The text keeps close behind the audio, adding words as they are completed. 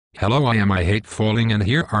Hello, I hate falling, and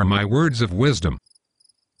here are my words of wisdom.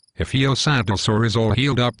 If your saddle sore is all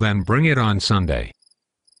healed up, then bring it on Sunday.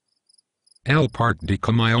 El parte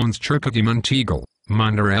comions chirpati montigal,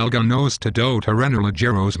 mander alganos to do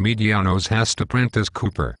terrenolageros medianos hasta prentis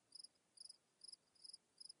cooper.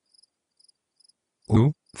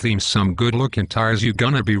 Ooh, themes some good looking tires you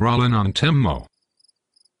gonna be rollin' on Timmo.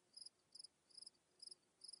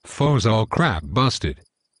 Foes all crap busted.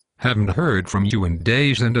 Haven't heard from you in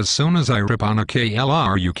days, and as soon as I rip on a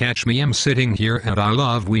KLR you catch me, I'm sitting here and I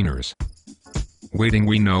love wieners. Waiting,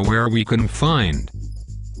 we know where we can find.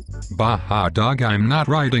 Baja dog, I'm not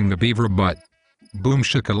riding the beaver, but boom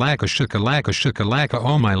shakalaka shakalaka shakalaka,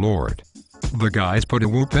 oh my lord. The guys put a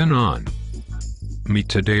whoopin' on me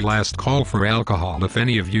today. Last call for alcohol. If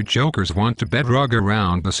any of you jokers want to bedrug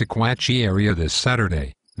around the Sequatchie area this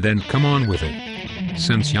Saturday, then come on with it.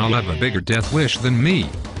 Since y'all have a bigger death wish than me,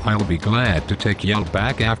 I'll be glad to take y'all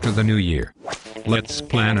back after the new year. Let's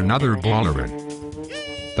plan another ballerin'.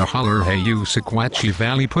 The holler, hey you Sequatchie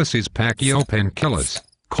Valley pussies, pack yo painkillers,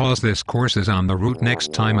 cause this course is on the route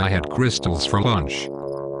next time I had crystals for lunch.